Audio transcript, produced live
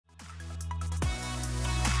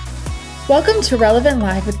Welcome to Relevant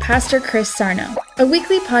Live with Pastor Chris Sarno, a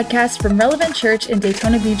weekly podcast from Relevant Church in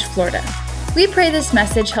Daytona Beach, Florida. We pray this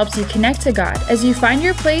message helps you connect to God as you find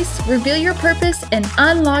your place, reveal your purpose, and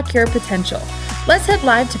unlock your potential. Let's head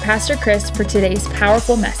live to Pastor Chris for today's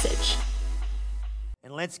powerful message.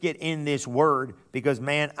 And let's get in this word because,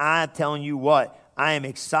 man, I'm telling you what, I am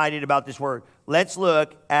excited about this word. Let's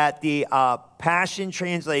look at the Passion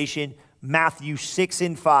Translation, Matthew 6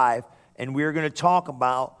 and 5, and we're going to talk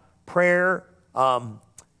about prayer. I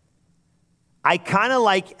kind of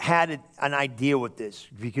had an idea with this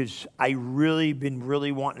because I been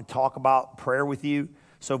wanting to talk about prayer with you.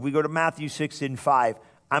 So if we go to Matthew 6 and 5,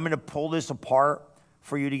 I'm going to pull this apart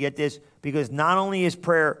for you to get this, because not only is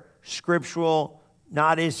prayer scriptural,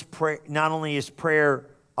 not only is prayer,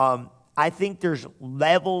 I think there's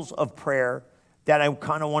levels of prayer that I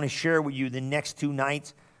kind of want to share with you the next two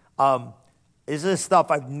nights. This is stuff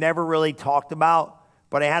I've never really talked about,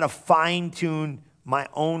 but I had to fine-tune my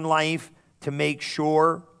own life to make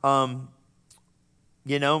sure, I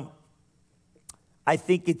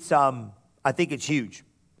think it's huge.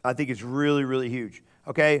 I think it's really, really huge.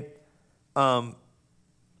 Okay? I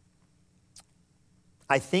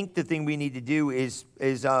think the thing we need to do is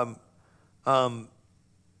I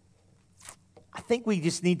think we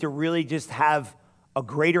just need to really just have a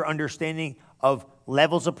greater understanding of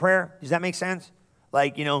levels of prayer. Does that make sense?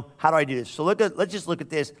 Like, how do I do this? So let's just look at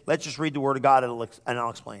this. Let's just read the word of God and I'll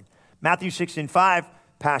explain. Matthew 6 and 5,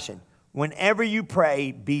 Passion. Whenever you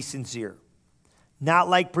pray, be sincere, not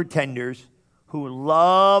like pretenders who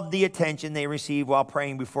love the attention they receive while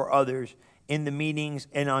praying before others in the meetings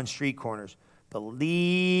and on street corners.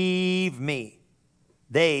 Believe me,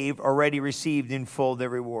 they've already received in full their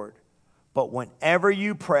reward. But whenever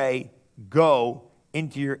you pray, go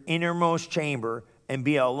into your innermost chamber and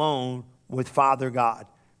be alone with Father God,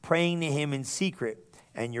 praying to him in secret.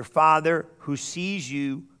 And your Father who sees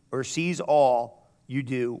you or sees all you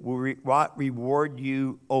do will reward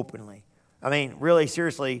you openly. I mean, really,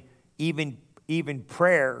 seriously, even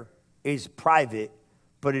prayer is private,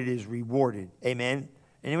 but it is rewarded. Amen?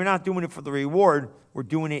 And we're not doing it for the reward. We're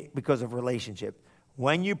doing it because of relationship.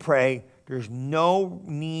 When you pray, there's no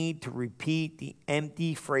need to repeat the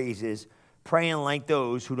empty phrases, praying like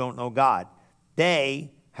those who don't know God.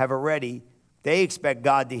 They expect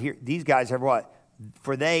God to hear. These guys have what?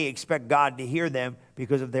 For they expect God to hear them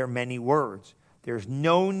because of their many words. There's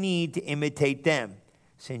no need to imitate them,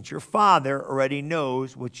 since your Father already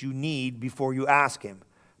knows what you need before you ask him.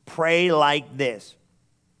 Pray like this.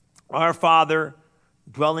 Our Father,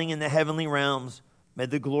 dwelling in the heavenly realms, may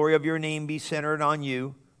the glory of your name be centered on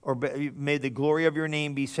you, or may the glory of your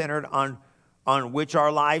name be centered on which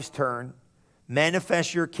our lives turn.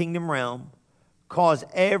 Manifest your kingdom realm. Cause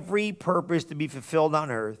every purpose to be fulfilled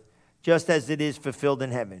on earth, just as it is fulfilled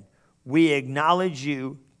in heaven. We acknowledge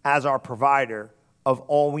you as our provider of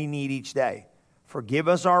all we need each day. Forgive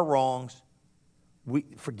us our wrongs.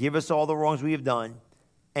 Forgive us all the wrongs we have done.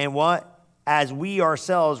 And what? As we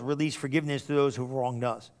ourselves release forgiveness to those who have wronged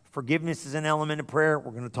us. Forgiveness is an element of prayer.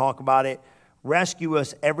 We're going to talk about it. Rescue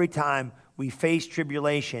us every time we face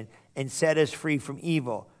tribulation and set us free from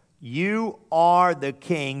evil. You are the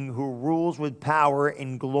King who rules with power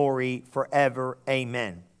and glory forever.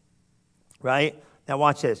 Amen. Right? Now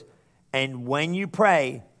watch this. And when you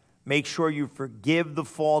pray, make sure you forgive the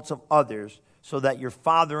faults of others so that your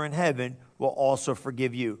Father in heaven will also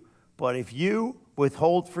forgive you. But if you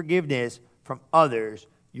withhold forgiveness from others,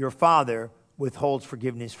 your Father withholds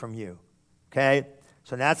forgiveness from you. Okay?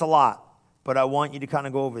 So that's a lot. But I want you to kind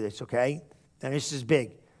of go over this, okay? And this is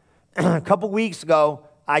big. A couple weeks ago,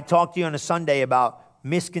 I talked to you on a Sunday about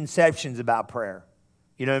misconceptions about prayer.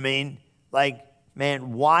 You know what I mean? Like,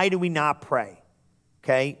 man, why do we not pray?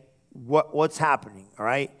 Okay? What's happening, all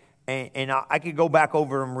right? And I could go back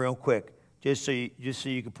over them real quick just so you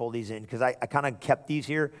can pull these in, because I kind of kept these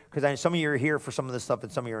here because some of you are here for some of this stuff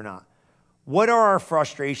and some of you are not. What are our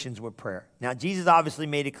frustrations with prayer? Now, Jesus obviously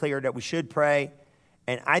made it clear that we should pray,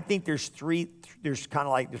 and I think there's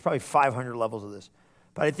probably 500 levels of this.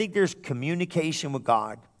 But I think there's communication with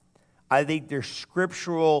God. I think there's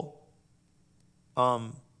scriptural.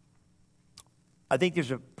 That's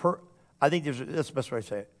the best way to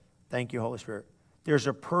say it. Thank you, Holy Spirit. There's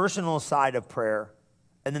a personal side of prayer,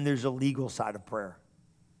 and then there's a legal side of prayer.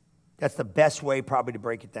 That's the best way probably to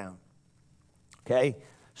break it down. Okay?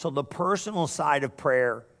 So the personal side of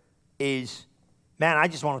prayer is, man, I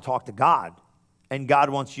just want to talk to God, and God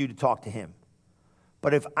wants you to talk to him.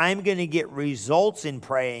 But if I'm going to get results in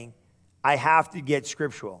praying, I have to get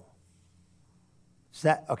scriptural. Is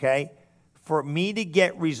that okay? For me to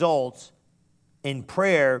get results in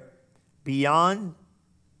prayer beyond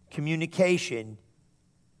communication,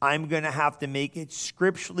 I'm going to have to make it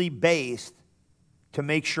scripturally based to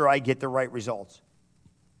make sure I get the right results.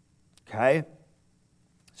 Okay?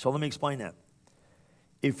 So let me explain that.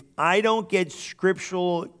 If I don't get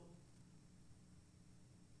scripturally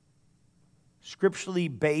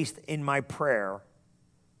based in my prayer,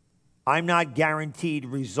 I'm not guaranteed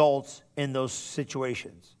results in those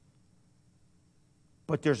situations.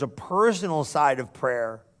 But there's a personal side of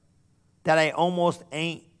prayer that I almost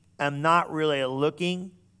am not really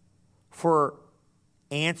looking for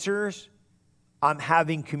answers. I'm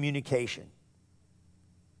having communication.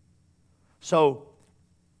 So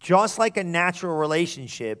just like a natural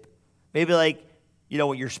relationship, maybe like,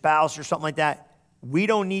 with your spouse or something like that, we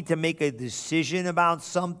don't need to make a decision about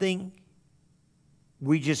something.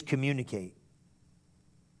 We just communicate.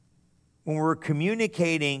 When we're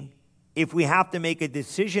communicating, if we have to make a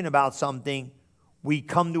decision about something, we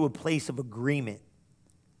come to a place of agreement.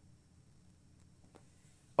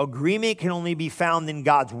 Agreement can only be found in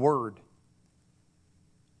God's word.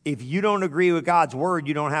 If you don't agree with God's word,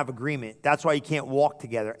 you don't have agreement. That's why you can't walk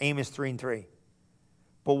together. Amos 3:3.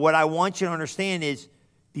 But what I want you to understand is,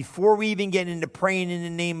 before we even get into praying in the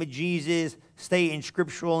name of Jesus, stay in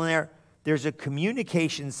scriptural in there, there's a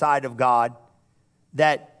communication side of God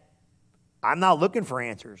that I'm not looking for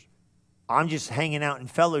answers. I'm just hanging out in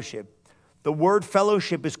fellowship. The word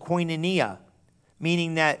fellowship is koinonia,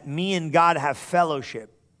 meaning that me and God have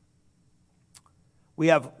fellowship. We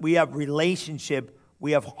have relationship,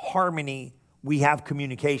 we have harmony, we have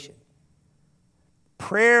communication.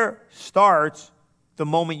 Prayer starts the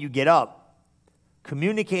moment you get up.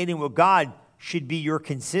 Communicating with God should be your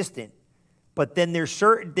consistent. But then there's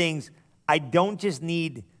certain things, I don't just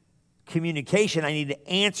need communication, I need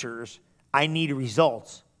answers, I need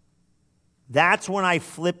results. That's when I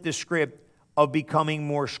flip the script of becoming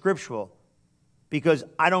more scriptural, because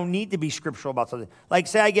I don't need to be scriptural about something. Like,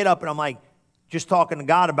 say I get up and I'm like, just talking to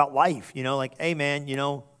God about life, like, hey man,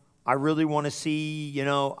 I really want to see,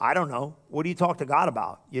 I don't know. What do you talk to God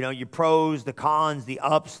about? Your pros, the cons, the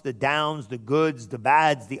ups, the downs, the goods, the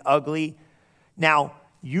bads, the ugly. Now,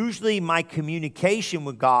 usually my communication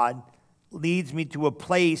with God leads me to a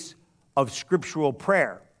place of scriptural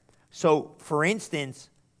prayer. So, for instance,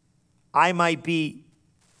 I might be,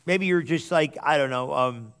 maybe you're just like, I don't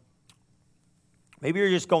know, maybe you're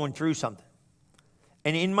just going through something.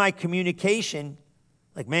 And in my communication,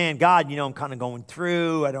 like, man, God, I'm kind of going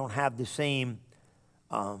through. I don't have the same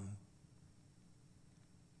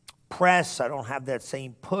press. I don't have that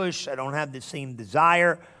same push. I don't have the same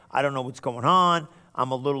desire. I don't know what's going on. I'm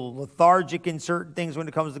a little lethargic in certain things when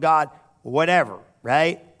it comes to God. Whatever,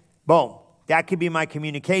 right? Boom. That could be my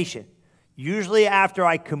communication. Usually after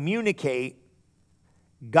I communicate,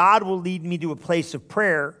 God will lead me to a place of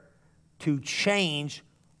prayer to change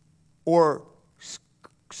or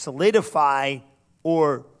solidify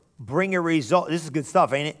or bring a result. This is good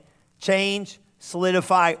stuff, ain't it? Change,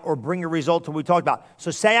 solidify, or bring a result to what we talked about.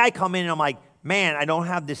 So say I come in and I'm like, man, I don't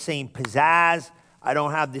have the same pizzazz.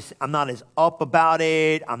 I'm not as up about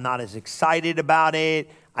it. I'm not as excited about it.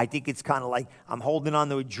 I think it's kind of like I'm holding on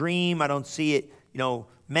to a dream. I don't see it,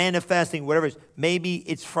 manifesting, whatever it is. Maybe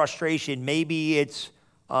it's frustration. Maybe it's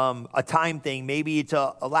a time thing. Maybe it's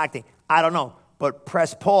a lack thing. I don't know. But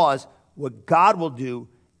press pause. What God will do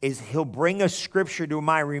is he'll bring a scripture to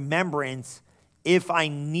my remembrance if I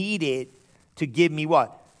need it to give me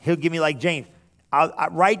what? He'll give me, like James.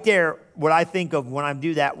 Right there, what I think of when I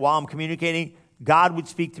do that while I'm communicating, God would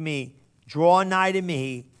speak to me, draw nigh to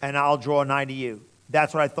me, and I'll draw nigh to you.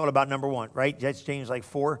 That's what I thought about number one, right? That's James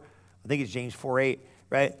 4. I think it's James 4:8,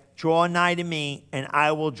 right? Draw nigh to me, and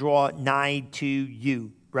I will draw nigh to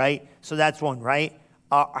you, right? So that's one, right?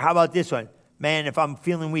 How about this one? Man, if I'm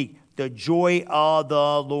feeling weak, the joy of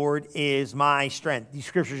the Lord is my strength. These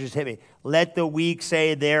scriptures just hit me. Let the weak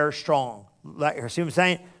say they're strong. See what I'm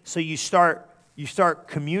saying? So you start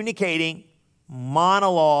communicating,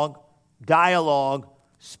 monologue, dialogue,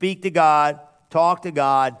 speak to God, talk to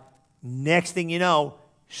God. Next thing you know,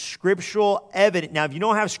 scriptural evidence. Now, if you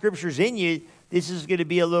don't have scriptures in you, this is going to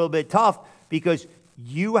be a little bit tough, because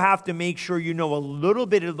you have to make sure you know a little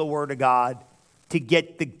bit of the Word of God to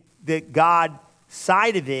get the God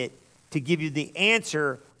side of it to give you the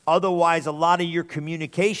answer. Otherwise, a lot of your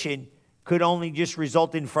communication could only just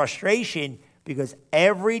result in frustration, because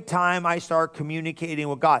every time I start communicating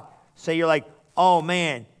with God, say you're like, oh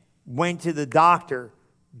man, went to the doctor,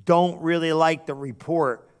 don't really like the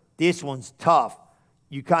report. This one's tough.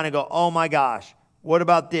 You kind of go, oh my gosh, what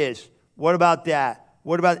about this? What about that?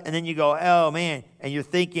 What about, and then you go, oh man, and you're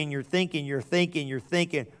thinking,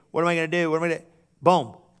 what am I going to do?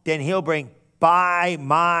 Boom. Then he'll bring, by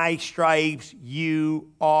my stripes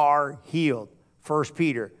you are healed. 1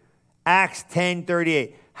 Peter. Acts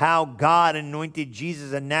 10:38. How God anointed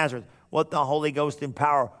Jesus of Nazareth with the Holy Ghost and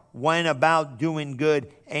power, went about doing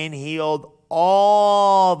good and healed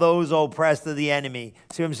all those oppressed of the enemy.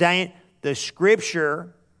 See what I'm saying? The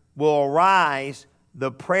scripture will arise,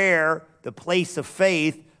 the prayer, the place of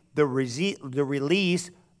faith, the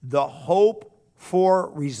release, the hope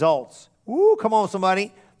for results. Ooh, come on,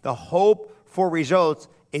 somebody. The hope for results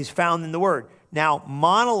is found in the Word. Now,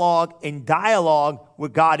 monologue and dialogue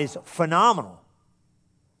with God is phenomenal,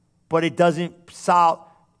 but it doesn't solve,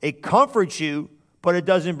 it comforts you, but it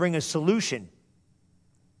doesn't bring a solution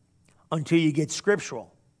until you get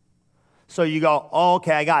scriptural. So you go, oh,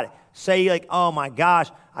 okay, I got it. Say like, oh my gosh,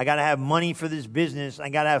 I got to have money for this business. I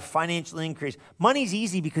got to have financial increase. Money's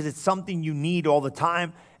easy because it's something you need all the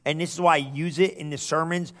time. And this is why I use it in the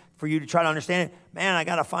sermons for you to try to understand it. Man, I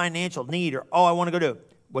got a financial need, or, oh, I want to go to,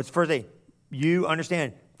 what's the first thing? You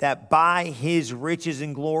understand that by his riches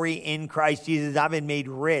and glory in Christ Jesus, I've been made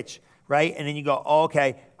rich, right? And then you go, oh,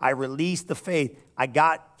 okay, I release the faith.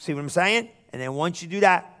 See what I'm saying? And then once you do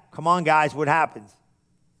that, come on, guys, what happens?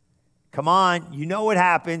 Come on, you know what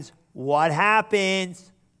happens. What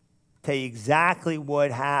happens? Tell you exactly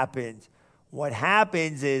what happens. What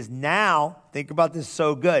happens is now, think about this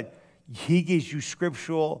so good. He gives you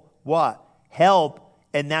scriptural what? Help,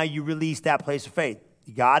 and now you release that place of faith.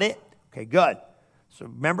 You got it? Okay, good. So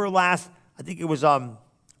remember I think it was, I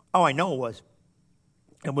know it was.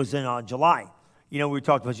 It was in July. You know, we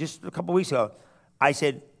talked about just a couple weeks ago. I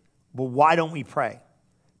said, well, why don't we pray?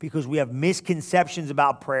 Because we have misconceptions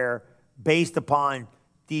about prayer based upon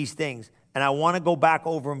these things. And I want to go back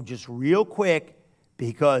over them just real quick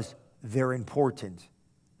because they're important.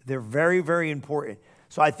 They're very, very important.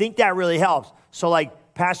 So I think that really helps. So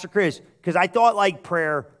like Pastor Chris, because I thought like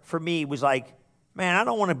prayer for me was like, man, I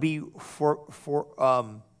don't want to be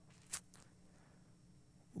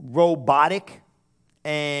robotic.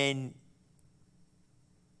 And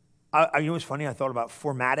you know what's funny? I thought about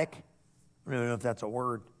formatic. I don't even know if that's a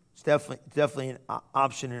word. It's definitely an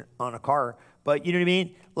option on a car. But you know what I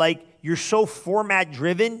mean? Like you're so format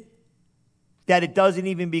driven that it doesn't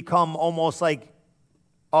even become almost like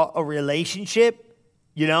a relationship,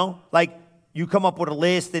 you know? Like you come up with a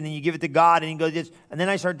list and then you give it to God and he goes this. And then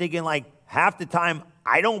I start thinking like half the time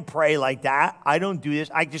I don't pray like that. I don't do this.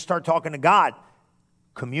 I just start talking to God.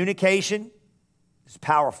 Communication is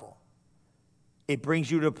powerful. It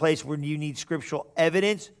brings you to a place where you need scriptural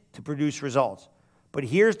evidence to produce results. But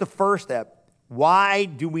here's the first step. Why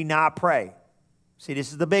do we not pray? See,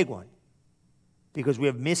 this is the big one. Because we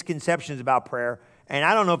have misconceptions about prayer. And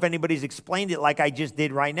I don't know if anybody's explained it like I just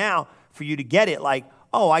did right now for you to get it. Like,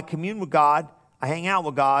 oh, I commune with God. I hang out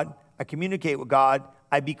with God. I communicate with God.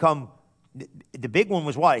 I become, the big one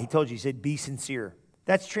was what? He told you, he said, be sincere.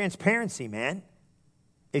 That's transparency, man.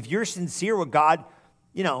 If you're sincere with God,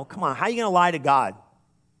 you know, come on, how are you going to lie to God?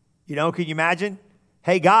 You know, can you imagine?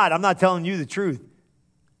 Hey, God, I'm not telling you the truth.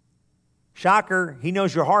 Shocker, he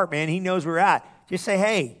knows your heart, man. He knows where you're at. Just say,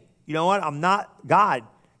 hey, you know what? I'm not God.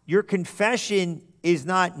 Your confession is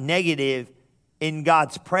not negative in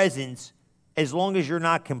God's presence as long as you're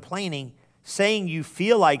not complaining. Saying you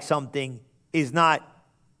feel like something is not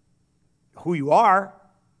who you are,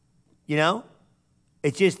 you know?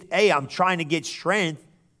 It's just, hey, I'm trying to get strength.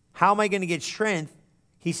 How am I going to get strength?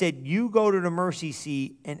 He said, you go to the mercy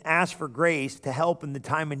seat and ask for grace to help in the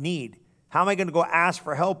time of need. How am I going to go ask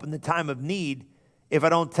for help in the time of need if I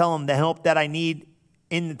don't tell him the help that I need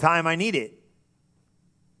in the time I need it?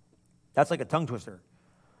 That's like a tongue twister.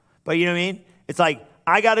 But you know what I mean? It's like,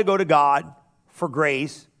 I got to go to God for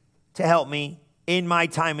grace to help me in my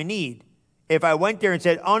time of need. If I went there and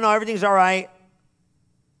said, oh no, everything's all right,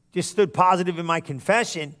 just stood positive in my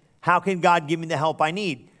confession, how can God give me the help I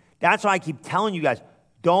need? That's why I keep telling you guys,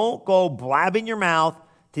 don't go blabbing your mouth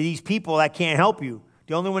to these people that can't help you.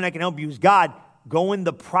 The only one that can help you is God. Go in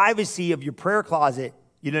the privacy of your prayer closet.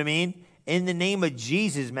 You know what I mean? In the name of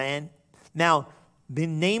Jesus, man. Now, the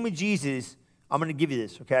name of Jesus, I'm going to give you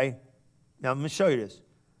this, okay? Now, I'm going to show you this,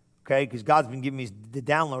 okay? Because God's been giving me the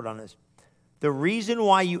download on this. The reason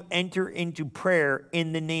why you enter into prayer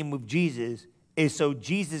in the name of Jesus is so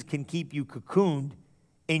Jesus can keep you cocooned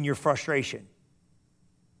in your frustration.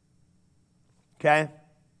 Okay?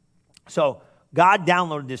 So, God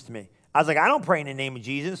downloaded this to me. I was like, I don't pray in the name of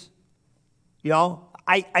Jesus. You know,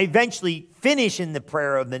 I eventually finish in the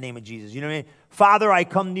prayer of the name of Jesus. You know what I mean? Father, I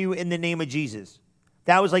come to you in the name of Jesus.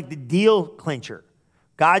 That was like the deal clincher.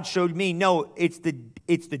 God showed me, no, it's the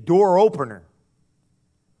door opener.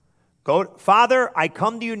 Father, I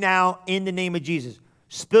come to you now in the name of Jesus.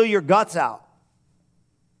 Spill your guts out.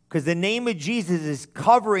 Because the name of Jesus is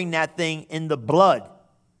covering that thing in the blood.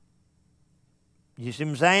 You see what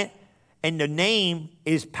I'm saying? And the name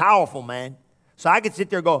is powerful, man. So I could sit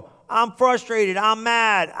there and go, I'm frustrated, I'm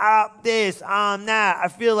mad, I'm this, I'm that, I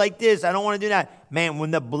feel like this, I don't want to do that. Man,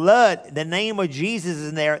 when the name of Jesus is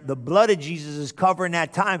in there, the blood of Jesus is covering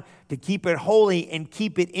that time to keep it holy and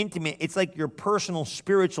keep it intimate. It's like your personal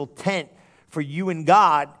spiritual tent for you and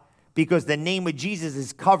God because the name of Jesus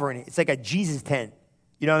is covering it. It's like a Jesus tent.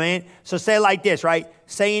 You know what I mean? So say it like this, right?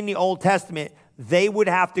 Say in the Old Testament, they would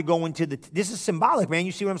have to go into this is symbolic, man.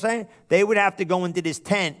 You see what I'm saying? They would have to go into this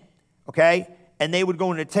tent, okay? And they would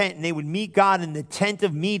go in the tent and they would meet God in the tent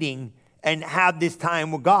of meeting and have this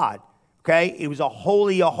time with God, okay? It was a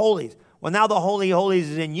holy of holies. Well, now the holy of holies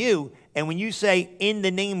is in you. And when you say in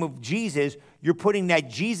the name of Jesus, you're putting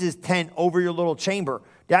that Jesus tent over your little chamber.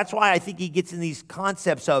 That's why I think he gets in these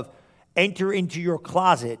concepts of enter into your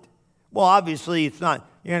closet. Well, obviously it's not,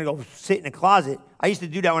 you're going to go sit in a closet. I used to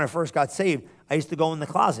do that when I first got saved. I used to go in the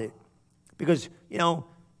closet because,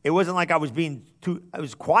 it wasn't like I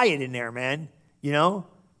was quiet in there, man.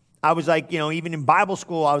 I was like, even in Bible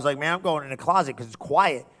school, I was like, man, I'm going in the closet because it's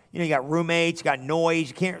quiet. You got roommates, you got noise.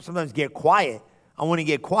 You can't sometimes get quiet. I want to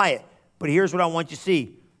get quiet. But here's what I want you to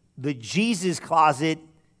see. The Jesus closet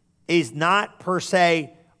is not per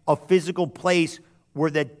se a physical place where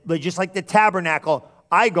just like the tabernacle,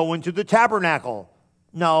 I go into the tabernacle.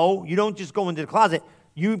 No, you don't just go into the closet.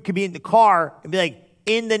 You could be in the car and be like,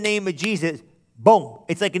 in the name of Jesus, boom.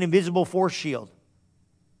 It's like an invisible force shield.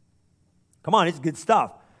 Come on, it's good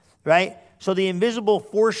stuff, right? So the invisible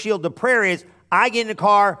force shield of prayer is, I get in the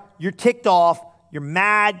car, you're ticked off, you're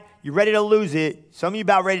mad, you're ready to lose it. Some of you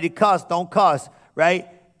about ready to cuss, don't cuss, right?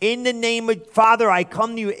 In the name of, Father, I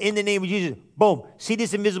come to you in the name of Jesus. Boom. See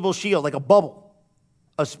this invisible shield, like a bubble,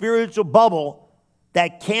 a spiritual bubble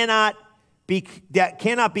that cannot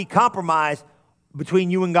be compromised between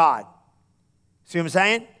you and God. See what I'm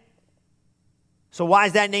saying? So why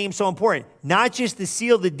is that name so important? Not just to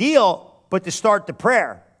seal the deal, but to start the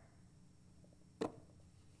prayer.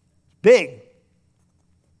 Big.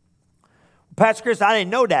 Pastor Chris, I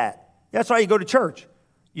didn't know that. That's why you go to church.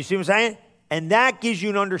 You see what I'm saying? And that gives you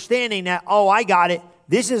an understanding that, oh, I got it.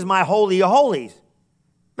 This is my holy of holies.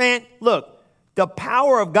 Man, look, the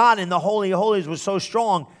power of God in the holy of holies was so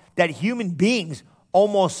strong that human beings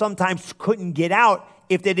almost sometimes couldn't get out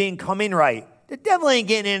if they didn't come in right. The devil ain't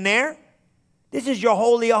getting in there. This is your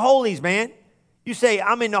holy of holies, man. You say,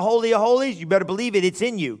 I'm in the holy of holies, you better believe it, it's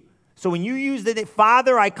in you. So when you use the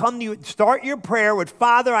Father, I come to you, start your prayer with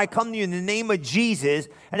Father, I come to you in the name of Jesus,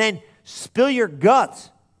 and then spill your guts.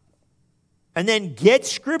 And then get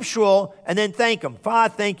scriptural, and then thank him.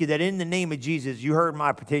 Father, thank you that in the name of Jesus, you heard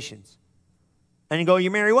my petitions. And you go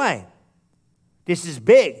your merry way. This is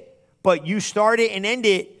big, but you start it and end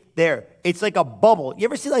it there. It's like a bubble. You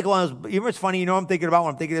ever see like one of those, it's funny, you know what I'm thinking about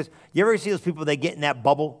when I'm thinking of this? You ever see those people, they get in that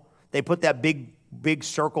bubble? They put that big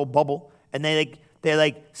circle bubble, and they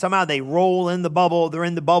somehow they roll in the bubble, they're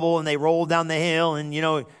in the bubble, and they roll down the hill, and I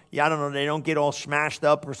don't know, they don't get all smashed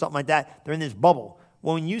up or something like that. They're in this bubble.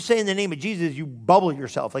 Well, when you say in the name of Jesus, you bubble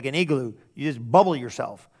yourself like an igloo. You just bubble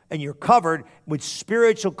yourself. And you're covered with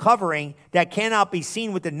spiritual covering that cannot be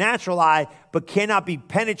seen with the natural eye, but cannot be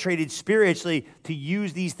penetrated spiritually to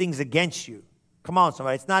use these things against you. Come on,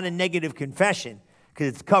 somebody. It's not a negative confession because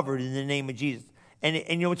it's covered in the name of Jesus. And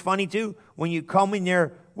you know what's funny too? When you come in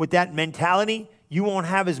there with that mentality, you won't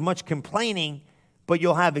have as much complaining, but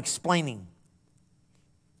you'll have explaining.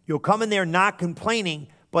 You'll come in there not complaining,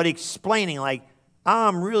 but explaining like,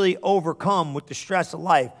 I'm really overcome with the stress of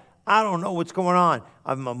life. I don't know what's going on.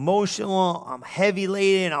 I'm emotional, I'm heavy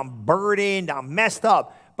laden, I'm burdened, I'm messed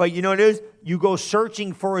up. But you know what it is? You go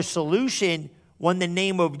searching for a solution when the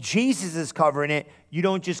name of Jesus is covering it. You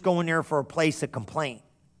don't just go in there for a place of complaint.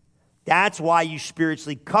 That's why you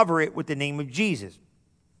spiritually cover it with the name of Jesus.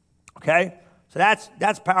 Okay? So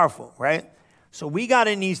that's powerful, right? So we got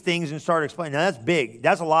in these things and started explaining. Now that's big.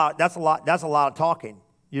 That's a lot of talking.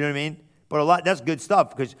 You know what I mean? But that's good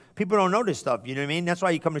stuff because people don't know this stuff. You know what I mean? That's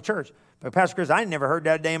why you come to church. But Pastor Chris, I never heard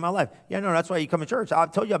that a day in my life. Yeah, no, that's why you come to church. I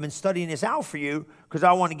told you I've been studying this out for you because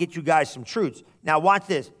I want to get you guys some truths. Now watch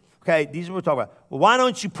this. Okay, these are what we're talking about. Well, why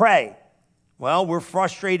don't you pray? Well, we're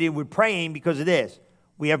frustrated with praying because of this.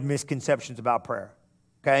 We have misconceptions about prayer.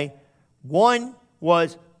 Okay? One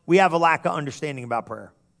was we have a lack of understanding about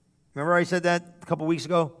prayer. Remember I said that a couple weeks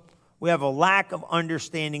ago? We have a lack of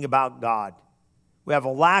understanding about God. We have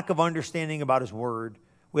a lack of understanding about his word.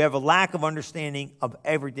 We have a lack of understanding of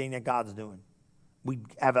everything that God's doing. We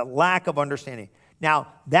have a lack of understanding.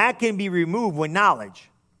 Now, that can be removed with knowledge.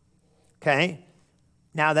 Okay?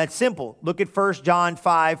 Now, that's simple. Look at 1 John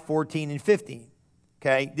 5, 14 and 15.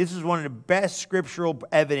 Okay? This is one of the best scriptural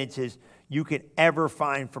evidences you can ever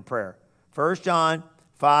find for prayer. 1 John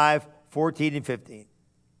 5, 14 and 15.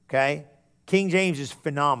 Okay? King James is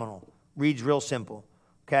phenomenal. Reads real simple.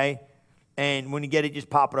 Okay? And when you get it, just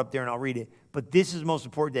pop it up there and I'll read it. But this is the most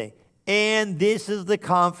important thing. And this is the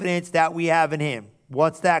confidence that we have in him.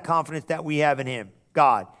 What's that confidence that we have in him?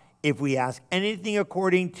 God. If we ask anything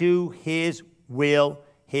according to his will,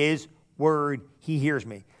 his word, he hears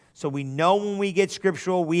me. So we know when we get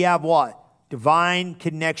scriptural, we have what? Divine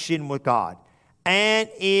connection with God. And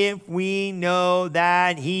if we know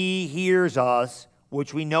that he hears us,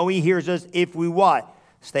 which we know he hears us if we what?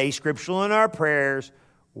 Stay scriptural in our prayers.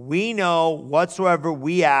 We know whatsoever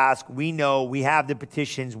we ask, we know we have the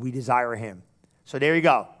petitions we desire him. So there you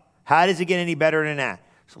go. How does it get any better than that?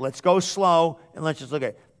 So let's go slow and let's just look at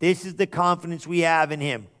it. This is the confidence we have in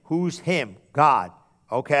him. Who's him? God.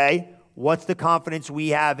 Okay? What's the confidence we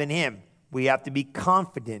have in him? We have to be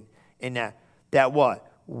confident in that. That what?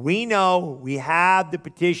 We know we have the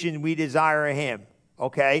petition we desire of him.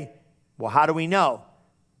 Okay? Well, how do we know?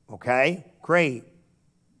 Okay? Great.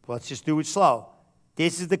 Let's just do it slow.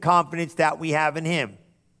 This is the confidence that we have in him.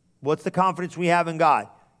 What's the confidence we have in God?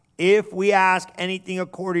 If we ask anything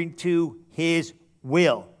according to his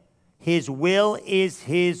will. His will is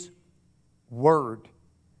his word.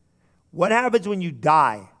 What happens when you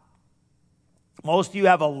die? Most of you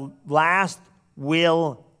have a last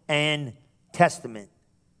will and testament.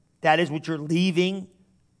 That is what you're leaving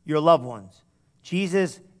your loved ones.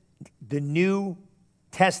 Jesus, the New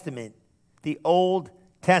Testament, the Old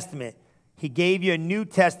Testament. He gave you a New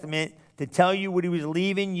Testament to tell you what he was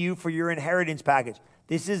leaving you for your inheritance package.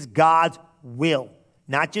 This is God's will,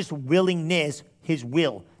 not just willingness, his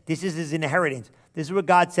will. This is his inheritance. This is what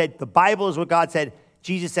God said. The Bible is what God said.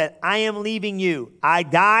 Jesus said, I am leaving you. I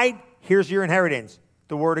died. Here's your inheritance,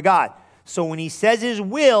 the word of God. So when he says his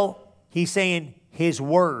will, he's saying his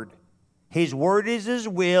word. His word is his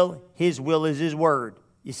will is his word.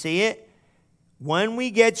 You see it? When we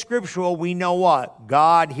get scriptural, we know what?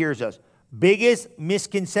 God hears us. Biggest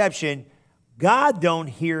misconception, God don't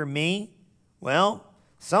hear me. Well,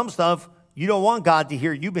 some stuff you don't want God to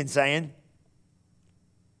hear you've been saying.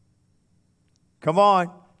 Come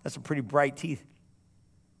on. That's some pretty bright teeth.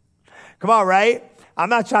 Come on, right? I'm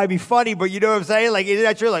not trying to be funny, but you know what I'm saying? Like, isn't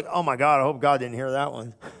that true? Like, oh my God, I hope God didn't hear that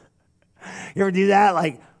one. You ever do that?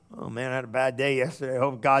 Like, oh man, I had a bad day yesterday. I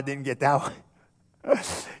hope God didn't get that one.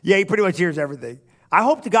 Yeah, he pretty much hears everything. I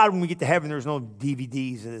hope to God when we get to heaven, there's no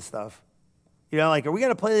DVDs of this stuff. You know, like, are we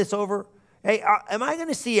going to play this over? Hey, am I going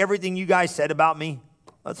to see everything you guys said about me?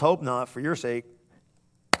 Let's hope not, for your sake.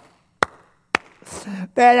 Man,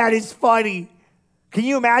 that is funny. Can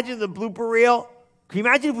you imagine the blooper reel? Can you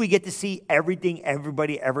imagine if we get to see everything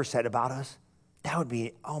everybody ever said about us? That would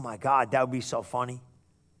be, oh my God, that would be so funny.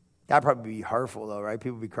 That'd probably be hurtful though, right?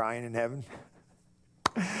 People be crying in heaven.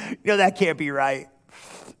 You know, that can't be right,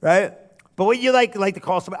 right? But what you like to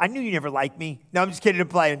call somebody, I knew you never liked me. No, I'm just kidding and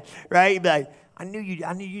playing, right? You'd be like, I knew you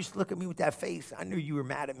used to look at me with that face. I knew you were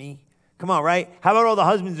mad at me. Come on, right? How about all the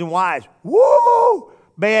husbands and wives? Woo!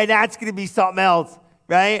 Man, that's going to be something else,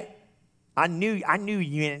 right? I knew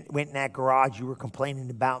you went in that garage. You were complaining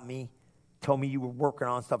about me. Told me you were working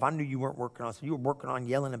on stuff. I knew you weren't working on stuff. You were working on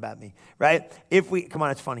yelling about me, right? Come on,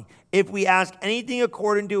 it's funny. If we ask anything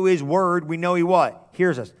according to his word, we know he what?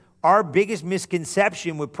 Hears us. Our biggest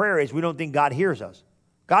misconception with prayer is we don't think God hears us.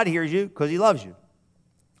 God hears you because he loves you,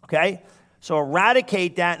 okay? So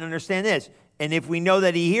eradicate that and understand this. And if we know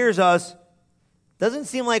that he hears us, doesn't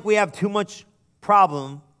seem like we have too much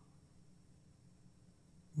problem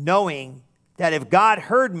knowing that if God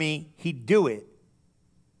heard me, he'd do it.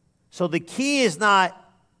 So the key is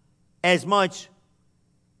not as much,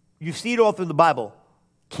 you see it all through the Bible.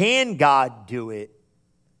 Can God do it?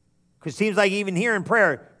 Because it seems like even here in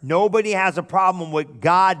prayer, nobody has a problem with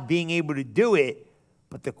God being able to do it.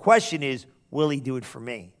 But the question is, will he do it for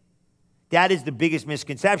me? That is the biggest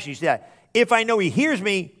misconception. You see that. If I know he hears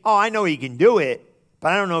me, I know he can do it.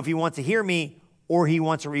 But I don't know if he wants to hear me or he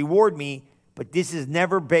wants to reward me. But this is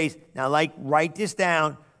never based. Now, write this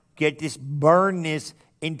down. Get this, burn this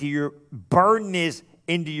into your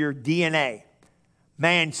DNA.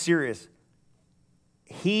 Man, serious.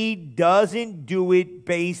 He doesn't do it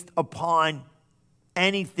based upon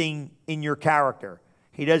anything in your character.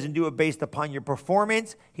 He doesn't do it based upon your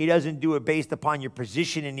performance. He doesn't do it based upon your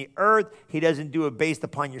position in the earth. He doesn't do it based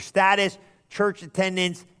upon your status, church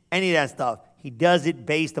attendance, any of that stuff. He does it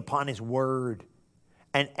based upon his word.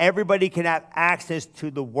 And everybody can have access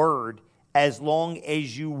to the word as long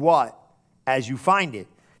as you what? As you find it.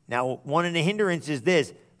 Now, one of the hindrances is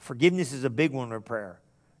this. Forgiveness is a big one with prayer.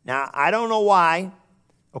 Now, I don't know why,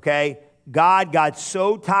 okay, God got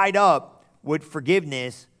so tied up with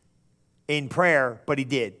forgiveness in prayer, but he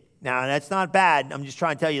did. Now, that's not bad. I'm just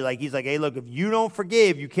trying to tell you, he's like, hey, look, if you don't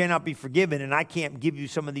forgive, you cannot be forgiven, and I can't give you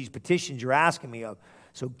some of these petitions you're asking me of.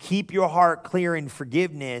 So keep your heart clear in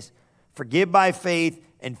forgiveness. Forgive by faith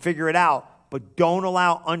and figure it out, but don't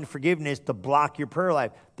allow unforgiveness to block your prayer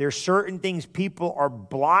life. There's certain things people are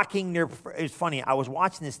blocking their... It's funny. I was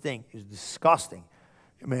watching this thing. It was disgusting,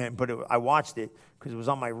 man, but I watched it because it was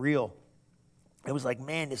on my reel. It was like,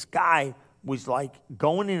 man, this guy was like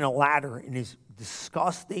going in a ladder in his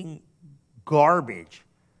disgusting garbage,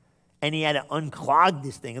 and he had to unclog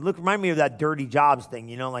this thing. It reminded me of that Dirty Jobs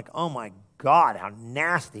thing, like, oh my God, how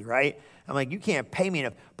nasty, right? I'm like, you can't pay me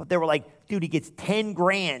enough. But they were like, dude, he gets 10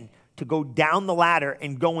 grand to go down the ladder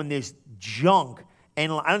and go in this junk,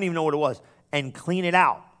 and I don't even know what it was, and clean it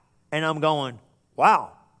out. And I'm going,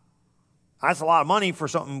 wow, that's a lot of money for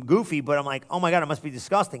something goofy, but I'm like, oh my God, it must be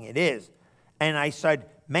disgusting. It is. And I said,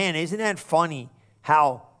 man, isn't that funny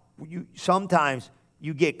how sometimes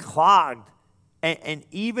you get clogged, and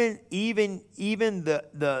even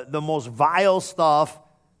the most vile stuff,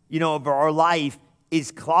 of our life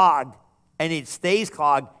is clogged, and it stays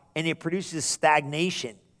clogged, and it produces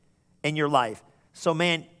stagnation in your life. So,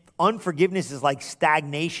 man, unforgiveness is like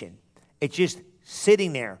stagnation. It's just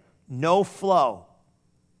sitting there, no flow.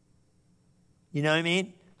 You know what I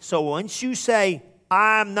mean? So once you say,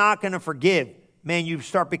 I'm not going to forgive, man, you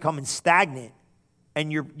start becoming stagnant,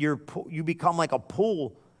 and you become like a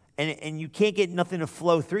pool, and you can't get nothing to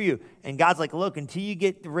flow through you. And God's like, look, until you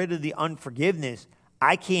get rid of the unforgiveness,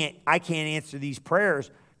 I can't answer these prayers.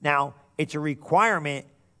 Now, it's a requirement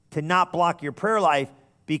to not block your prayer life,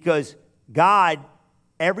 because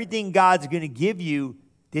everything God's going to give you,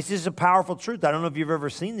 this is a powerful truth. I don't know if you've ever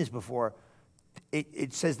seen this before.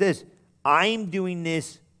 It says this, I'm doing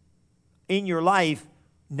this in your life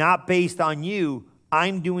not based on you.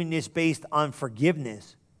 I'm doing this based on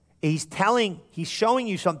forgiveness. He's showing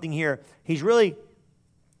you something here. He's really,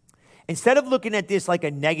 instead of looking at this like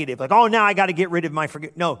a negative, like, oh, now I got to get rid of my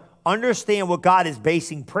forgiveness. No, understand what God is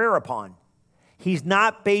basing prayer upon. He's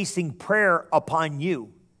not basing prayer upon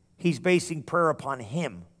you. He's basing prayer upon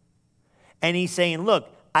him. And he's saying, look,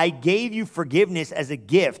 I gave you forgiveness as a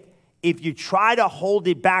gift. If you try to hold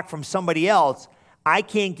it back from somebody else, I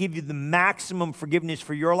can't give you the maximum forgiveness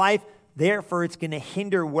for your life. Therefore, it's going to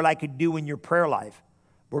hinder what I could do in your prayer life.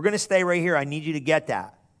 We're going to stay right here. I need you to get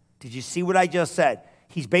that. Did you see what I just said?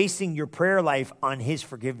 He's basing your prayer life on his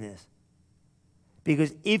forgiveness.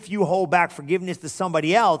 Because if you hold back forgiveness to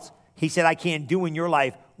somebody else, he said, I can't do in your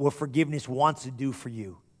life what forgiveness wants to do for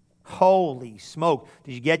you. Holy smoke.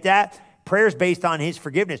 Did you get that? Prayer's based on his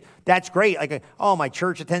forgiveness. That's great. Like, oh, my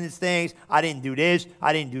church attendance things. I didn't do this.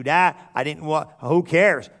 I didn't do that. I didn't what? Who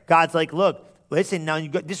cares? God's like, look, listen, now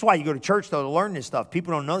this is why you go to church, though, to learn this stuff.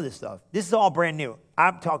 People don't know this stuff. This is all brand new.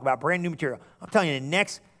 I'm talking about brand new material. I'm telling you,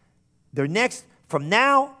 from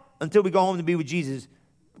now until we go home to be with Jesus,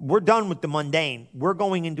 we're done with the mundane. We're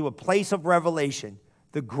going into a place of revelation,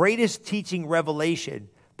 the greatest teaching revelation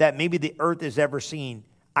that maybe the earth has ever seen.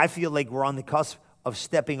 I feel like we're on the cusp of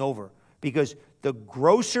stepping over, because the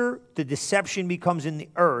grosser the deception becomes in the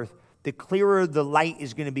earth, the clearer the light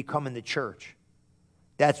is going to become in the church.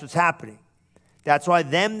 That's what's happening. That's why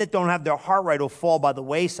them that don't have their heart right will fall by the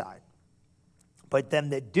wayside. But them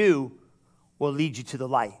that do will lead you to the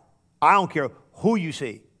light. I don't care who you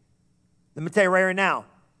see. Let me tell you right now,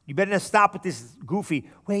 you better not stop with this goofy,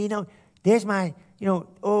 well, there's my, the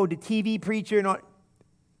TV preacher.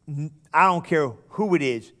 I don't care who it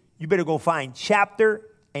is. You better go find chapter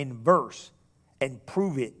and verse and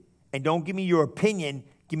prove it. And don't give me your opinion.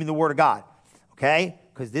 Give me the word of God. Okay?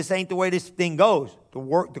 Because this ain't the way this thing goes.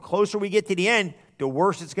 The closer we get to the end, the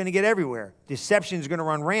worse it's going to get everywhere. Deception is going to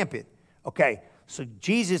run rampant. Okay, so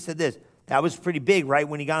Jesus said this. That was pretty big, right?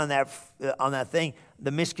 When he got on that thing,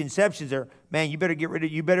 the misconceptions are, man, you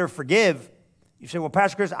better forgive. You say, well,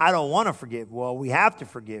 Pastor Chris, I don't want to forgive. Well, we have to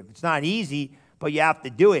forgive. It's not easy, but you have to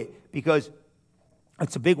do it, because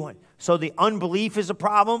it's a big one. So the unbelief is a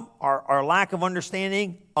problem, our lack of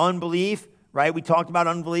understanding, unbelief, right? We talked about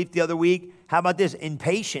unbelief the other week. How about this?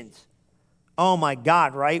 Impatience. Oh my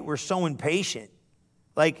God, right? We're so impatient.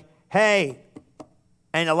 Like, hey,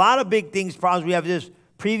 and a lot of big things, problems we have is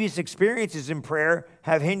previous experiences in prayer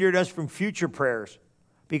have hindered us from future prayers,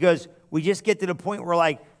 because we just get to the point where we're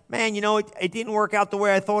like, man, it didn't work out the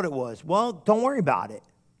way I thought it was. Well, don't worry about it.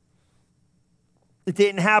 It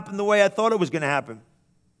didn't happen the way I thought it was going to happen.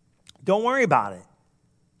 Don't worry about it.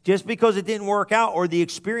 Just because it didn't work out or the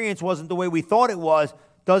experience wasn't the way we thought it was,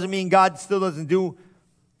 doesn't mean God still doesn't do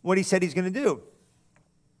what he said he's going to do.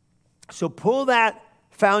 So pull that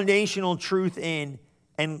foundational truth in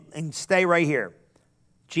and stay right here.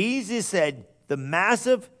 Jesus said the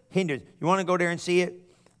massive hindrance. You want to go there and see it?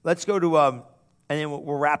 Let's go to, and then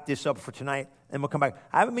we'll wrap this up for tonight, and we'll come back.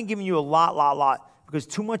 I haven't been giving you a lot, because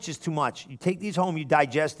too much is too much. You take these home, you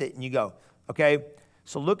digest it, and you go, okay?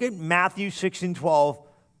 So look at Matthew 6:12,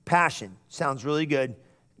 Passion. Sounds really good.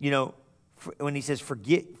 You know, when he says,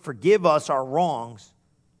 forgive us our wrongs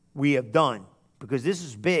we have done. Because this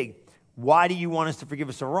is big. Why do you want us to forgive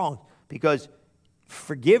us our wrongs? Because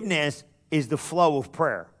forgiveness is the flow of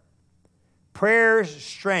prayer. Prayer's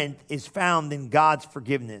strength is found in God's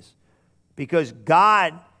forgiveness. Because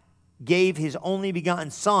God gave his only begotten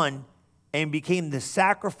Son and became the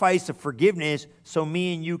sacrifice of forgiveness so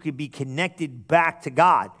me and you could be connected back to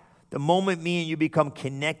God. The moment me and you become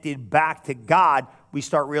connected back to God, we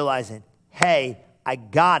start realizing, hey, I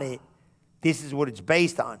got it. This is what it's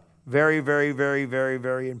based on. Very, very, very, very,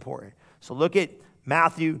 very important. So look at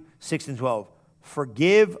Matthew 6:12.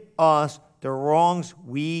 Forgive us the wrongs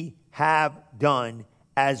we have done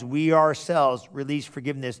as we ourselves release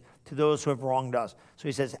forgiveness to those who have wronged us. So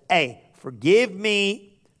he says, hey, forgive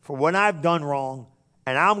me for what I've done wrong,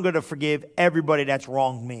 and I'm going to forgive everybody that's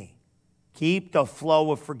wronged me. Keep the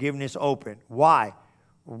flow of forgiveness open. Why?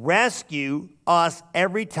 Rescue us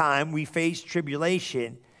every time we face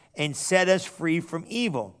tribulation and set us free from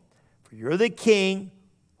evil. For you're the King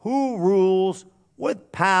who rules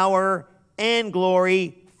with power and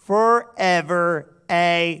glory forever.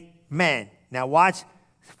 Amen. Now watch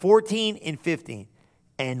 14 and 15.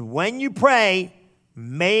 And when you pray,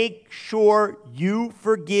 make sure you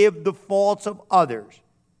forgive the faults of others.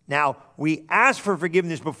 Now, we asked for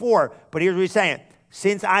forgiveness before, but here's what he's saying.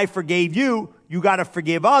 Since I forgave you, you got to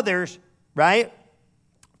forgive others, right?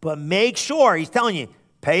 But make sure, he's telling you,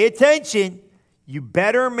 pay attention. You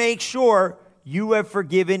better make sure you have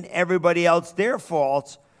forgiven everybody else their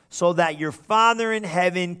faults so that your Father in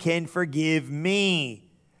heaven can forgive me.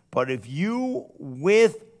 But if you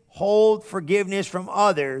withhold forgiveness from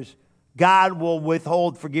others, God will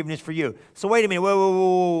withhold forgiveness for you. So wait a minute.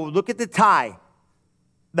 Whoa. Look at the tie.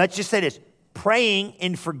 Let's just say this. Praying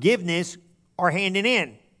and forgiveness are hand in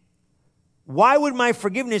hand. Why would my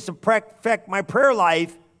forgiveness affect my prayer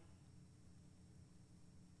life?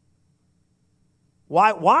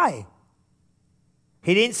 Why?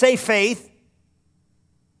 He didn't say faith.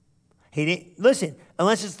 He didn't, listen,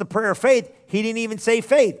 unless it's the prayer of faith, he didn't even say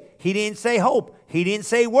faith. He didn't say hope. He didn't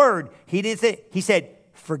say word. He said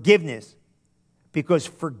forgiveness. Because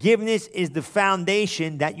forgiveness is the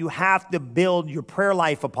foundation that you have to build your prayer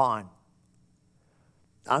life upon.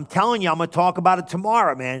 I'm telling you, I'm going to talk about it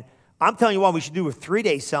tomorrow, man. I'm telling you what, we should do a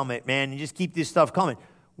 3-day summit, man, and just keep this stuff coming.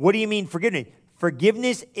 What do you mean forgiveness?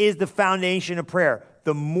 Forgiveness is the foundation of prayer.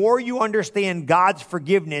 The more you understand God's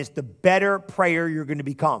forgiveness, the better prayer you're going to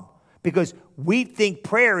become. Because we think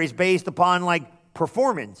prayer is based upon like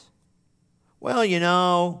performance. Well,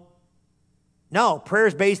 no, prayer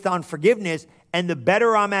is based on forgiveness. And the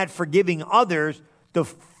better I'm at forgiving others, the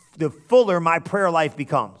fuller my prayer life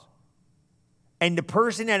becomes. And the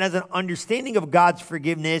person that has an understanding of God's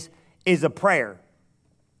forgiveness is a prayer.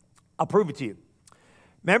 I'll prove it to you.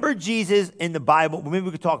 Remember Jesus in the Bible? Maybe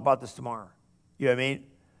we could talk about this tomorrow. You know what I mean?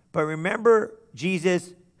 But remember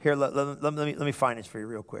Jesus. Here, let me find this for you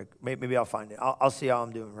real quick. Maybe I'll find it. I'll see how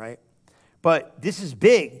I'm doing, right? But this is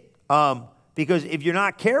big because if you're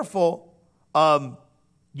not careful,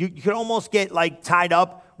 you could almost get like tied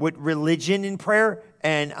up with religion in prayer,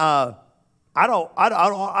 and I don't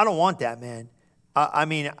want that, man.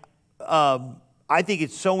 I think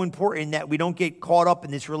it's so important that we don't get caught up in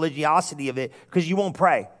this religiosity of it because you won't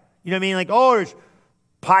pray. You know what I mean? Like, oh, there's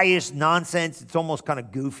pious nonsense. It's almost kind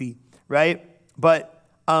of goofy, right? But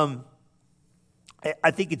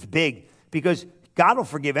I think it's big because God will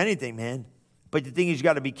forgive anything, man. But the thing is, you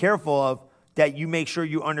got to be careful of that. You make sure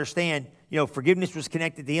you understand. Forgiveness was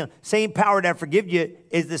connected to healing. Same power that forgive you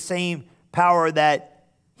is the same power that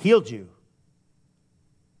healed you.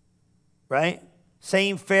 Right?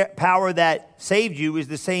 Same power that saved you is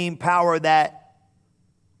the same power that,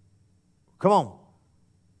 come on,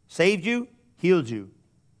 saved you, healed you.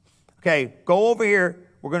 Okay, go over here.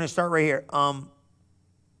 We're going to start right here.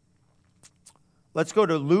 Let's go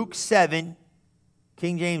to Luke 7.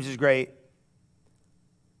 King James is great.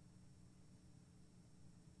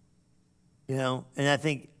 And I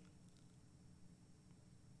think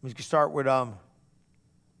we can start with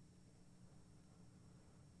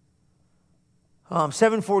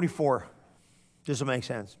 744. This will make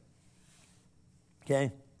sense.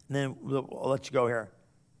 Okay? And then I'll let you go here.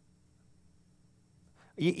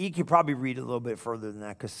 You could probably read a little bit further than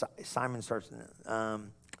that because Simon starts in it.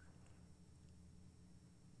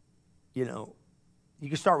 You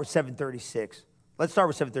can start with 736. Let's start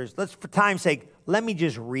with 736. For time's sake, let me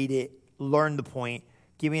just read it, learn the point,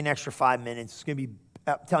 give me an extra 5 minutes. It's going to be,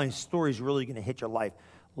 I'm telling you, the story is really going to hit your life.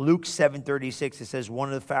 Luke 7:36, it says, one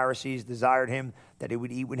of the Pharisees desired him that he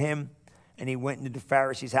would eat with him, and he went into the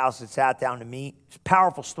Pharisee's house and sat down to meat. It's a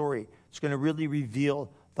powerful story. It's going to really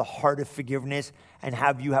reveal the heart of forgiveness and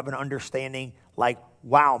have you have an understanding like,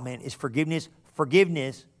 wow, man, is forgiveness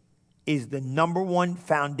is the number one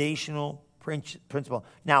foundational principle.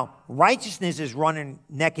 Now, righteousness is running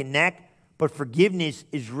neck and neck, but forgiveness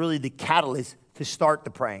is really the catalyst to start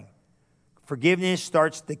the praying. Forgiveness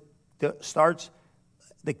starts the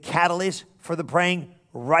catalyst for the praying.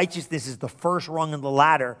 Righteousness is the first rung of the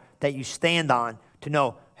ladder that you stand on to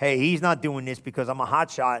know, hey, he's not doing this because I'm a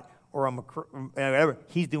hotshot or I'm whatever.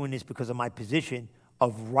 He's doing this because of my position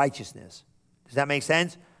of righteousness. Does that make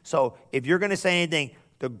sense? So if you're going to say anything,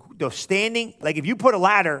 the standing, like if you put a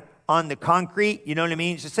ladder on the concrete, you know what I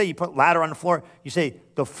mean? Just say you put a ladder on the floor. You say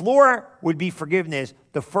the floor would be forgiveness.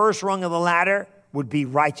 The first rung of the ladder would be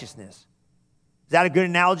righteousness. Is that a good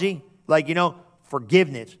analogy? Like,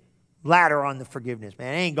 forgiveness. Ladder on the forgiveness,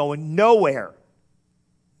 man. It ain't going nowhere.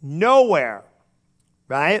 Nowhere.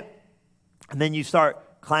 Right? And then you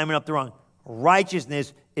start climbing up the rung.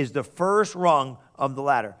 Righteousness is the first rung of the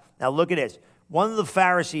ladder. Now look at this. One of the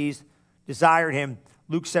Pharisees desired him,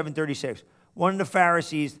 Luke 7:36. One of the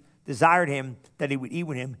Pharisees desired him that he would eat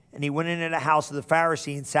with him, and he went into the house of the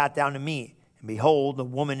Pharisee and sat down to meat. And behold, a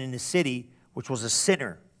woman in the city, which was a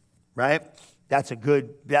sinner, right? That's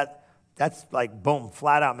like, boom,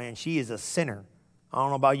 flat out, man. She is a sinner. I don't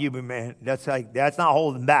know about you, but man, that's not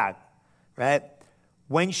holding back, right?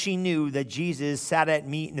 When she knew that Jesus sat at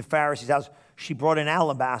meat in the Pharisee's house, she brought an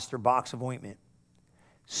alabaster box of ointment,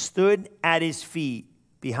 stood at his feet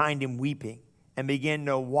behind him weeping, and began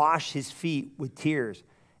to wash his feet with tears,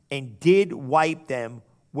 and did wipe them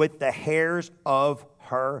with the hairs of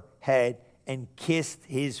her head, and kissed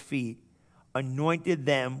his feet, anointed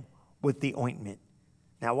them with the ointment.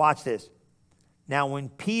 Now watch this. Now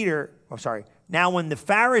when the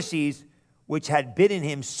Pharisees which had bidden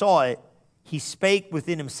him saw it, he spake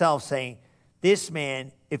within himself, saying, this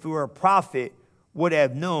man, if he were a prophet, would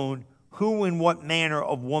have known who and what manner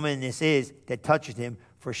of woman this is that toucheth him,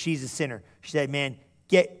 for she's a sinner. She said, man,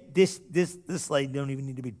 get this lady don't even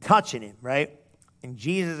need to be touching him, right? And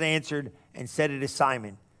Jesus answered and said to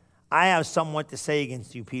Simon, I have somewhat to say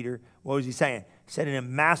against you, Peter. What was he saying? He said, in a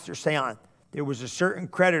master say on, there was a certain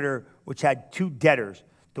creditor which had two debtors.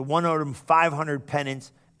 The one owed him 500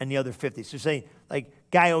 penance and the other 50. So say, like,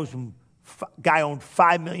 guy owned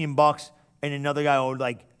 $5 million and another guy owed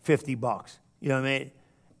like $50. You know what I mean?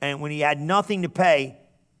 And when he had nothing to pay,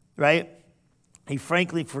 right, he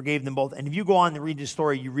frankly forgave them both. And if you go on to read the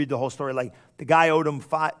story, you read the whole story. Like, the guy owed him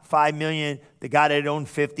 $5 million. The guy that owned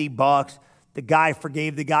 $50. The guy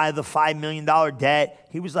forgave the guy the $5 million debt.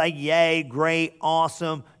 He was like, yay, great,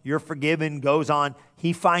 awesome, you're forgiven, goes on.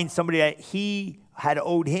 He finds somebody that he had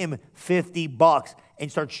owed him $50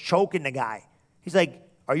 and starts choking the guy. He's like,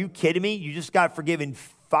 are you kidding me? You just got forgiven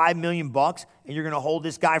 $5 million and you're going to hold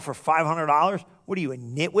this guy for $500? What are you, a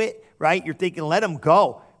nitwit, right? You're thinking, let him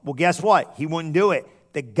go. Well, guess what? He wouldn't do it.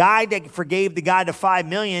 The guy that forgave the guy the $5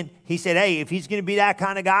 million, he said, hey, if he's going to be that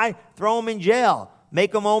kind of guy, throw him in jail.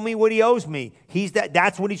 Make him owe me what he owes me.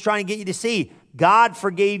 That's what he's trying to get you to see. God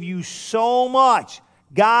forgave you so much.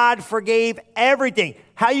 God forgave everything.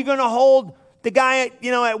 How are you going to hold the guy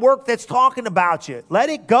at work that's talking about you? Let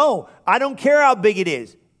it go. I don't care how big it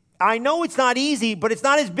is. I know it's not easy, but it's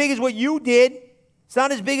not as big as what you did. It's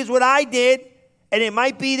not as big as what I did. And it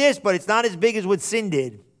might be this, but it's not as big as what sin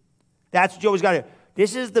did. That's what you always got to do.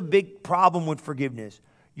 This is the big problem with forgiveness.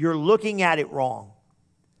 You're looking at it wrong.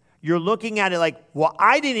 You're looking at it like, well,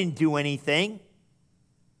 I didn't do anything.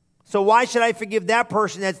 So why should I forgive that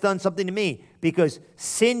person that's done something to me? Because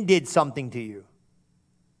sin did something to you.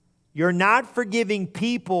 You're not forgiving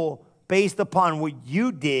people based upon what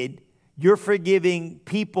you did. You're forgiving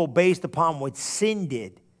people based upon what sin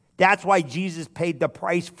did. That's why Jesus paid the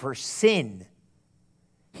price for sin.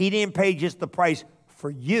 He didn't pay just the price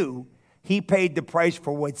for you. He paid the price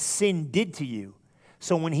for what sin did to you.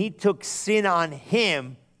 So when he took sin on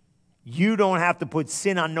him, you don't have to put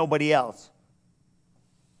sin on nobody else.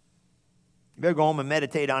 You better go home and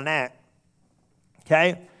meditate on that.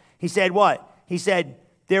 Okay? He said what? He said,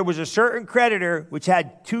 there was a certain creditor which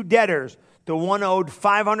had two debtors. The one owed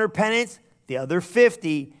 500 penance, the other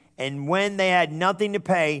 50. And when they had nothing to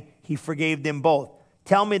pay, he forgave them both.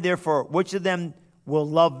 Tell me, therefore, which of them will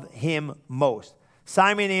love him most?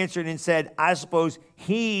 Simon answered and said, I suppose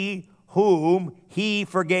he whom he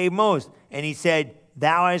forgave most. And he said,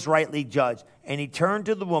 thou hast rightly judged. And he turned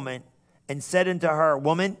to the woman and said unto her,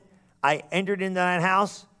 woman, I entered into that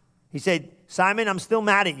house. He said, Simon, I'm still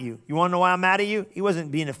mad at you. You want to know why I'm mad at you? He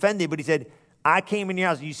wasn't being offended, but he said, I came in your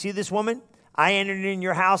house. You see this woman? I entered in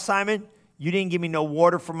your house, Simon. You didn't give me no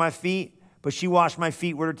water for my feet, but she washed my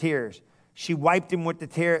feet with her tears. She wiped them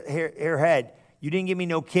with her head. You didn't give me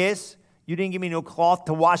no kiss. You didn't give me no cloth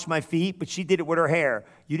to wash my feet, but she did it with her hair.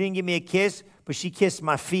 You didn't give me a kiss, but she kissed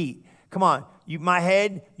my feet. Come on. My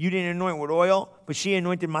head, you didn't anoint with oil, but she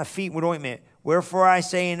anointed my feet with ointment. Wherefore I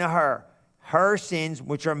say unto her, her sins,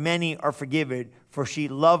 which are many, are forgiven, for she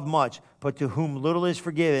loved much. But to whom little is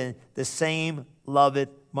forgiven, the same loveth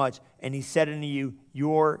much. And he said unto you,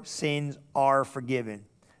 your sins are forgiven.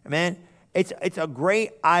 Amen? It's a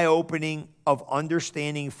great eye-opening of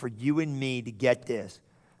understanding for you and me to get this.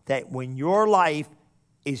 That when your life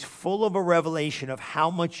is full of a revelation of how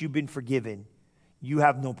much you've been forgiven, you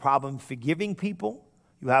have no problem forgiving people,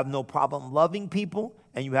 you have no problem loving people,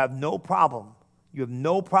 and you have no problem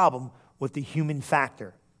with the human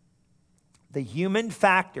factor. The human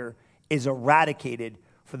factor is eradicated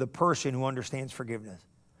for the person who understands forgiveness.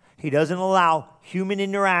 He doesn't allow human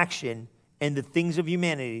interaction and the things of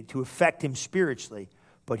humanity to affect him spiritually,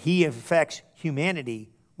 but he affects humanity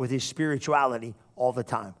with his spirituality all the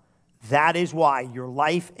time. That is why your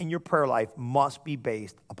life and your prayer life must be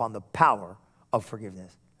based upon the power of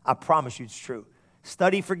forgiveness. I promise you it's true.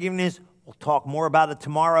 Study forgiveness. We'll talk more about it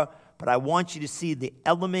tomorrow, but I want you to see the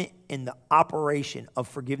element in the operation of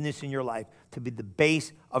forgiveness in your life to be the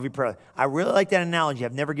base of your prayer life. I really like that analogy.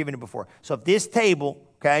 I've never given it before. So if this table,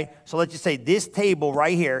 okay, so let's just say this table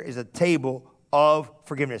right here is a table of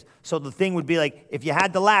forgiveness. So the thing would be like, if you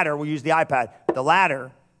had the ladder, we'll use the iPad, the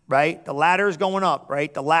ladder, right? The ladder is going up,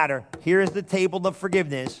 right? The ladder. Here is the table of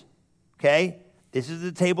forgiveness, okay? This is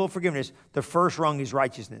the table of forgiveness. The first rung is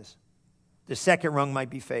righteousness. The second rung might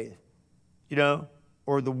be faith,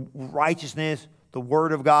 or the righteousness, the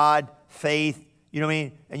word of God, faith, you know what I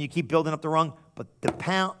mean? And you keep building up the rung. But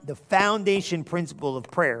the foundation principle of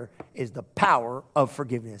prayer is the power of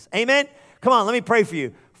forgiveness. Amen? Come on, let me pray for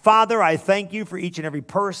you. Father, I thank you for each and every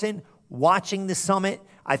person watching the summit.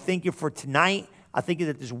 I thank you for tonight. I thank you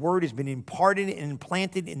that this word has been imparted and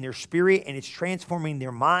implanted in their spirit and it's transforming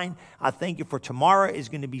their mind. I thank you for tomorrow is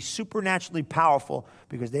going to be supernaturally powerful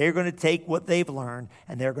because they're going to take what they've learned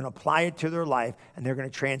and they're going to apply it to their life and they're going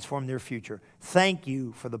to transform their future. Thank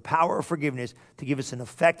you for the power of forgiveness to give us an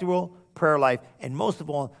effectual prayer life. And most of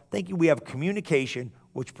all, thank you we have communication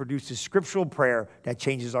which produces scriptural prayer that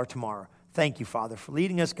changes our tomorrow. Thank you, Father, for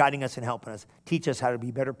leading us, guiding us, and helping us. Teach us how to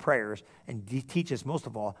be better prayers, and teach us, most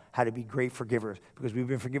of all, how to be great forgivers, because we've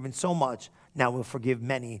been forgiven so much, now we'll forgive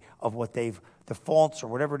many of what the faults or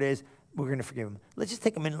whatever it is, we're going to forgive them. Let's just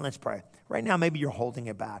take a minute and let's pray. Right now, maybe you're holding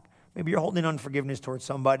it back. Maybe you're holding unforgiveness towards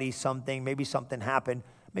somebody, something, maybe something happened.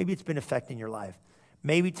 Maybe it's been affecting your life.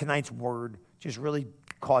 Maybe tonight's word just really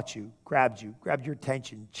caught you, grabbed your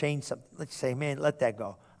attention, changed something. Let's say, man, let that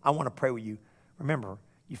go. I want to pray with you. Remember,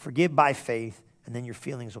 you forgive by faith, and then your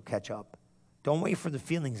feelings will catch up. Don't wait for the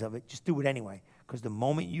feelings of it. Just do it anyway, because the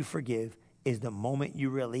moment you forgive is the moment you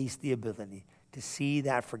release the ability to see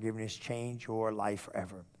that forgiveness change your life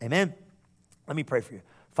forever. Amen? Let me pray for you.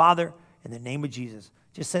 Father, in the name of Jesus,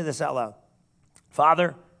 just say this out loud.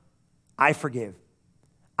 Father, I forgive.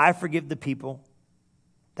 I forgive the people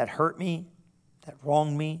that hurt me, that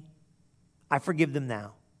wronged me. I forgive them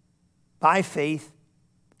now. By faith,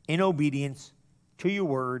 in obedience, to your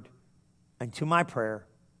word and to my prayer,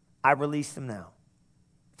 I release them now.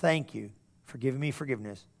 Thank you for giving me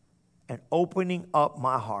forgiveness and opening up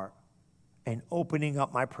my heart and opening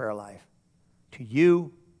up my prayer life to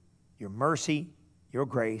you, your mercy, your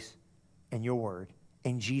grace, and your word.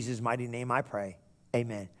 In Jesus' mighty name I pray.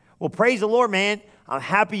 Amen. Well, praise the Lord, man. I'm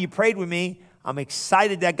happy you prayed with me. I'm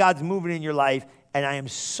excited that God's moving in your life, and I am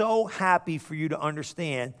so happy for you to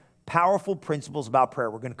understand powerful principles about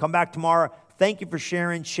prayer. We're going to come back tomorrow. Thank you for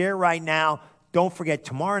sharing. Share right now. Don't forget,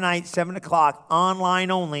 tomorrow night, 7 o'clock,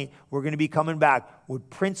 online only, we're going to be coming back with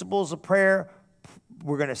principles of prayer.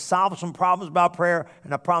 We're going to solve some problems about prayer,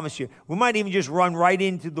 and I promise you, we might even just run right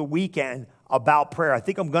into the weekend about prayer. I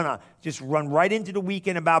think I'm going to just run right into the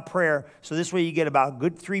weekend about prayer, so this way you get about a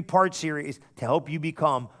good 3-part series to help you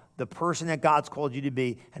become the person that God's called you to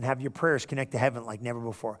be and have your prayers connect to heaven like never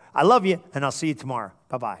before. I love you, and I'll see you tomorrow.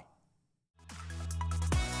 Bye-bye.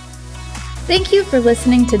 Thank you for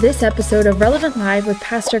listening to this episode of Relevant Live with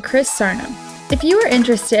Pastor Chris Sarno. If you are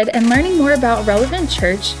interested in learning more about Relevant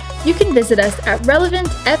Church, you can visit us at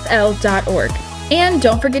relevantfl.org. And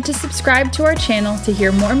don't forget to subscribe to our channel to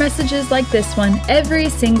hear more messages like this one every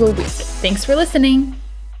single week. Thanks for listening.